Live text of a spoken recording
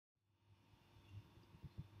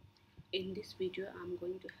In this video, I'm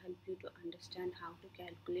going to help you to understand how to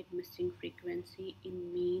calculate missing frequency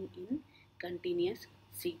in mean in continuous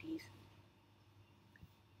series.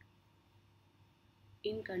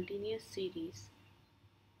 In continuous series,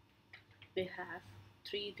 we have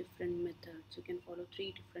three different methods. You can follow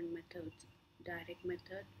three different methods: direct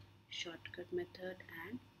method, shortcut method,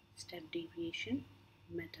 and step deviation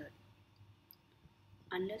method.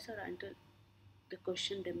 Unless or until the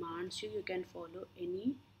question demands you, you can follow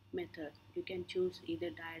any method. You can choose either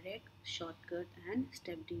direct, shortcut, and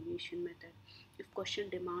step deviation method. If question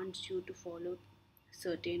demands you to follow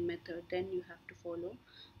certain method, then you have to follow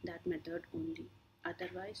that method only.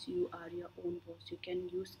 Otherwise, you are your own boss. You can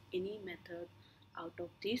use any method out of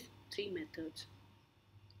these three methods.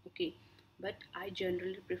 Okay, but I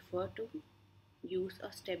generally prefer to use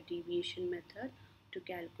a step deviation method to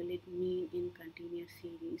calculate mean in continuous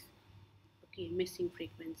series. Okay, missing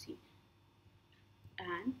frequency.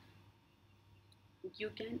 And you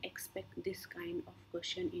can expect this kind of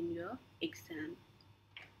question in your exam.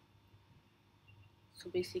 So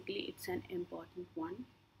basically it's an important one.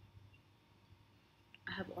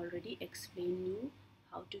 I have already explained you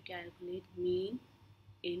how to calculate mean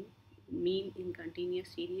in continuous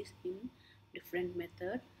series in different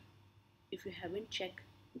method. If you haven't checked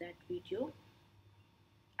that video,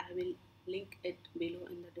 I will link it below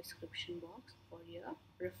in the description box for your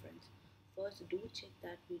reference. First do check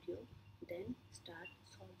that video, then start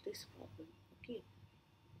solve this problem. Okay,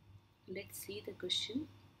 let's see the question.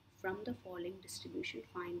 From the following distribution,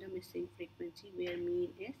 find the missing frequency where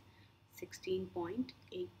mean is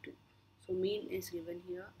 16.82. So mean is given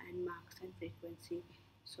here and marks and frequency.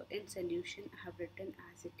 So in solution I have written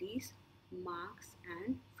as it is marks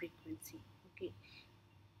and frequency. Okay,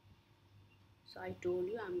 so I told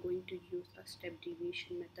you I'm going to use a step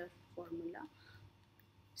deviation method formula.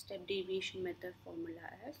 Step deviation method formula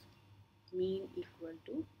is mean equal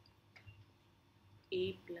to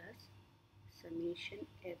A plus summation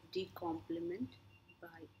FD complement by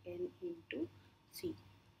N into C.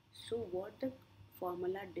 So what the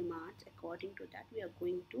formula demands, according to that we are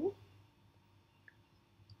going to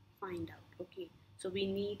find out. Okay, so we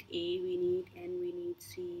need A, we need N, we need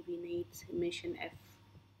C, we need summation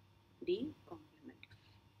FD complement.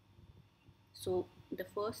 So the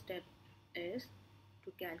first step is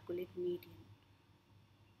to calculate median.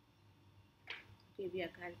 Okay, we are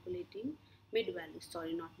calculating mid values,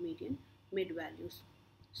 sorry, not median, mid values.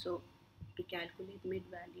 So to calculate mid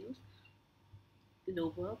values,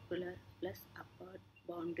 lower plus upper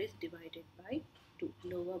boundaries divided by 2.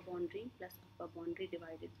 Lower boundary plus upper boundary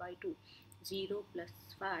divided by 2. 0 plus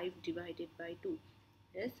 5 divided by 2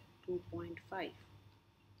 is 2.5.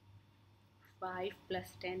 5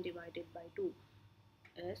 plus 10 divided by 2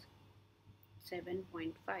 is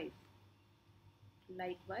 7.5.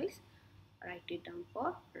 Likewise, write it down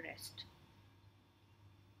for rest.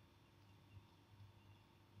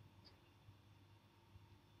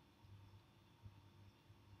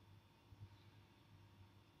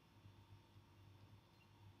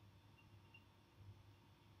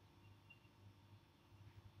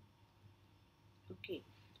 Okay,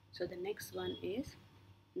 so the next one is,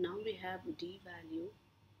 now we have D value,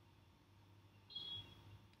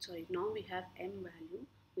 sorry, now we have M value.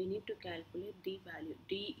 We need to calculate D value.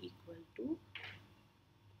 D equal to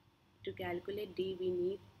calculate D we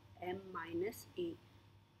need M minus A.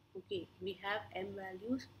 Okay, we have M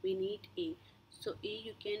values, we need A. So A,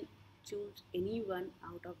 you can choose any one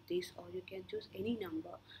out of this or you can choose any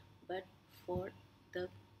number, but for the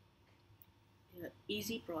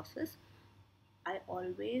easy process I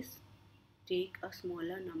always take a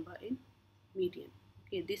smaller number in median.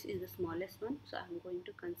 Okay, this is the smallest one, so I'm going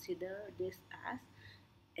to consider this as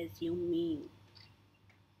assume mean.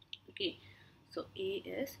 Okay, so A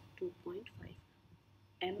is 2.5,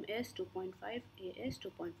 M is 2.5, A is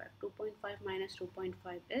 2.5. 2.5 minus 2.5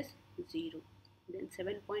 is 0. Then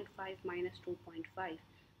 7.5 minus 2.5,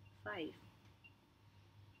 5.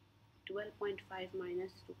 12.5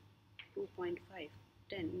 minus 2.5,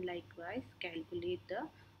 10. Likewise, calculate the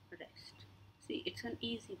rest. See, it's an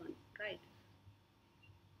easy one, right?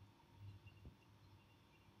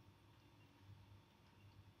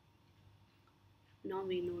 Now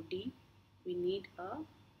we know D, we need a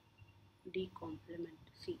D complement.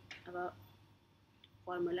 See, our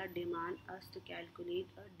formula demand us to calculate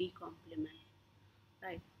a D complement,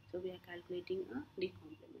 right? So we are calculating a D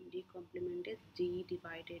complement. D complement is D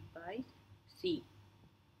divided by C.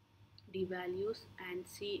 D values and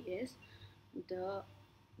C is the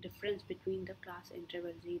difference between the class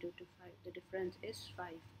interval 0 to 5. The difference is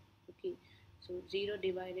 5. Okay, so 0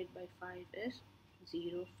 divided by 5 is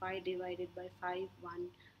 0. 5 divided by 5, 1.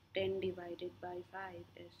 10 divided by 5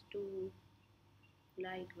 is 2.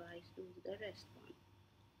 Likewise do the rest one.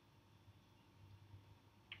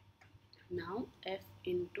 Now f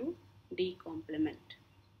into d complement.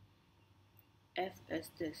 F is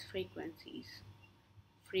this frequencies.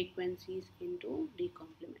 Frequencies into d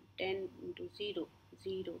complement. 10 into 0,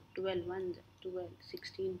 0, 12 ones, 12,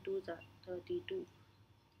 16 twos are 32.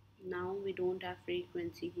 Now we don't have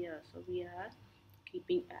frequency here, so we are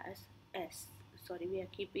keeping as s. Sorry, we are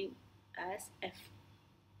keeping as f.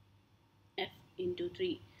 F into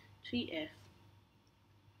 3, 3f.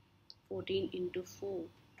 14 into 4,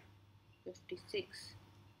 56.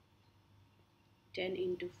 10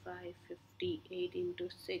 into 5, 50. 8 into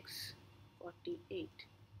 6, 48.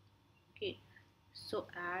 Okay, so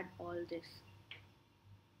add all this.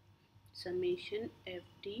 Summation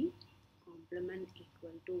fd complement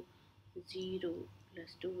equal to 0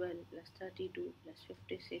 plus 12 plus 32 plus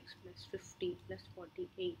 56 plus 50 plus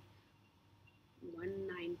 48.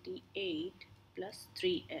 198 plus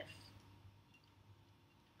 3f.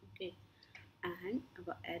 Okay, and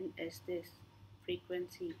our n is this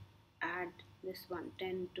frequency. Add this one,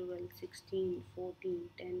 10, 12, 16, 14,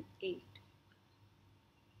 10, 8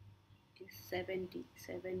 is 70.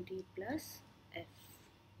 70 plus f.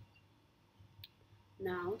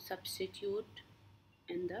 Now substitute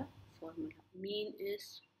in the formula. Mean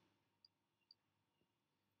is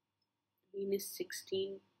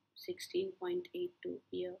 16.82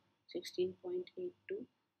 here, 16.82.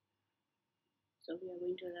 So we are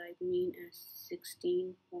going to write mean as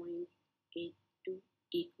 16.82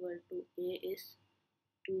 equal to A is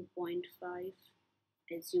 2.5.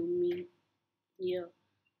 Assume mean here.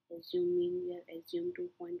 Assume mean, we have assumed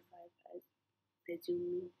 2.5 as assume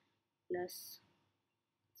mean, plus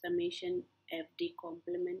summation fd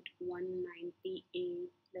complement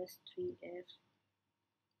 198 plus 3f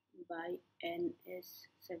by n is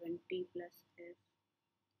 70 plus f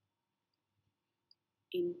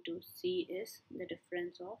into c is the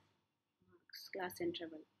difference of marks, class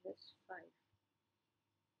interval is 5.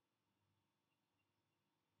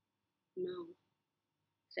 Now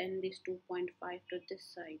send this 2.5 to this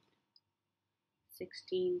side.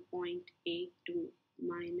 16.82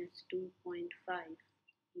 minus 2.5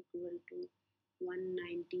 equal to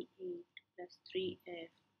 198 plus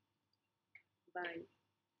 3f by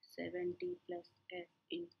 70 plus f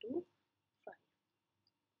into 5.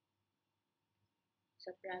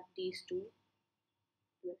 Subtract these two,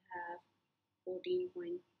 we'll have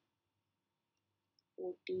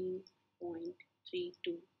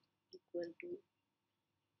 14.32 equal to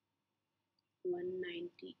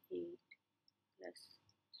 198 plus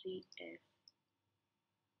 3f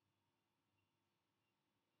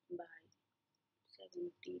by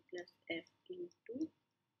 70 plus f into 5.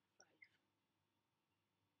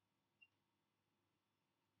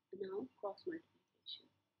 Now cross multiplication.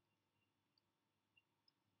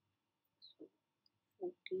 So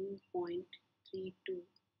 14.32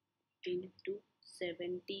 into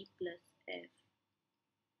 70 plus f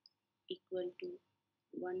equal to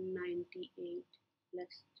 198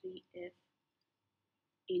 plus 3f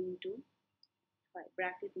into 5.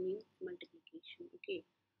 Bracket means multiplication. Okay,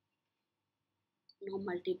 now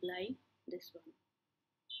multiply this one,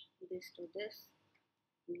 this to this,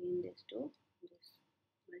 again this to this.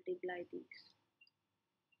 Multiply these,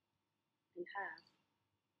 we'll have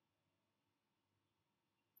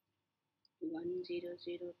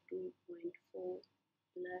 1002.4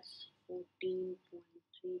 plus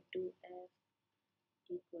 14.32f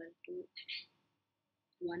equal to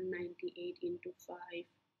 198 into 5,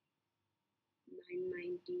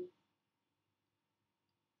 990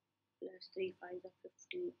 plus 3 5s are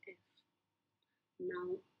 15f.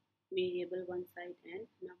 Now variable one side and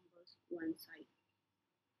numbers one side.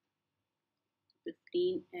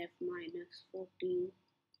 15f minus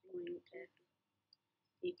 14.f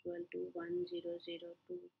equal to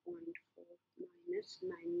 1002.4 minus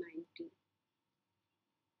 990.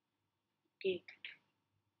 Okay.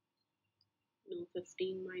 Now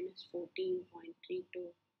 15 minus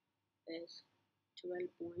 14.32 is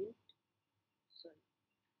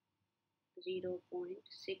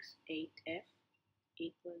 0.68f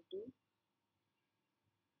equal to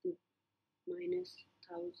 2 minus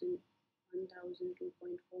 1002.4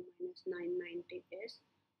 minus 990 is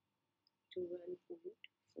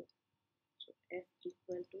 12.4. So f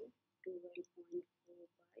equal to 12.4 by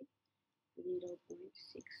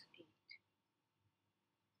 0.68.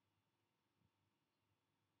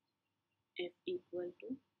 F equal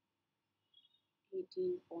to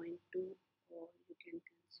 18.2, or you can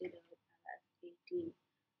consider it as 18.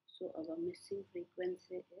 So our missing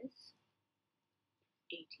frequency is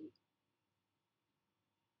 18.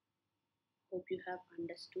 Hope you have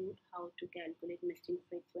understood how to calculate missing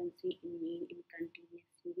frequency in mean in continuous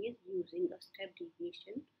series using a step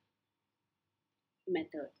deviation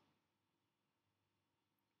method.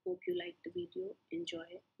 Hope you liked the video. Enjoy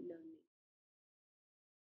learning.